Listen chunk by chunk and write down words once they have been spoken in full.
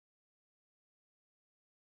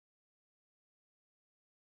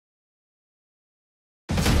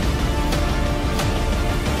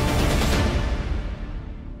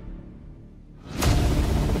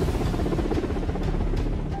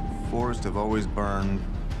forest have always burned,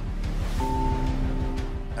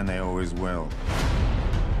 and they always will.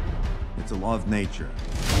 It's a law of nature.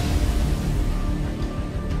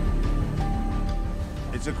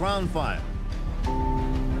 It's a crown fire.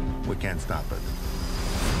 We can't stop it.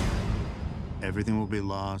 Everything will be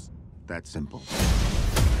lost. That simple.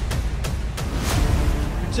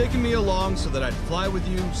 You're taking me along so that I'd fly with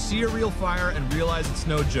you, see a real fire, and realize it's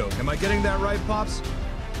no joke. Am I getting that right, Pops?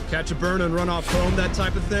 Catch a burn and run off home, that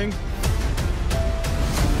type of thing?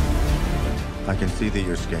 I can see that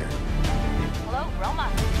you're scared. Hello,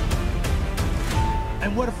 Roma.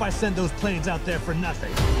 And what if I send those planes out there for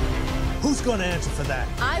nothing? Who's gonna answer for that?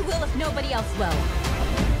 I will if nobody else will.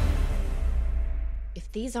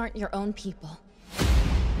 If these aren't your own people.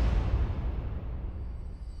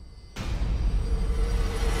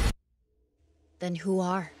 Then who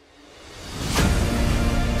are?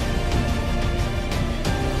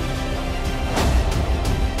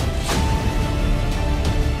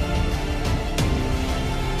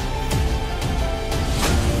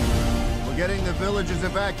 We're getting the villages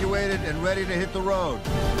evacuated and ready to hit the road.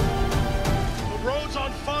 The road's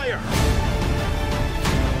on fire!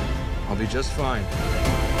 I'll be just fine.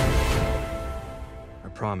 I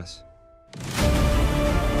promise.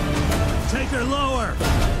 Take her lower!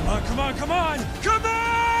 Come on, come on! Come on!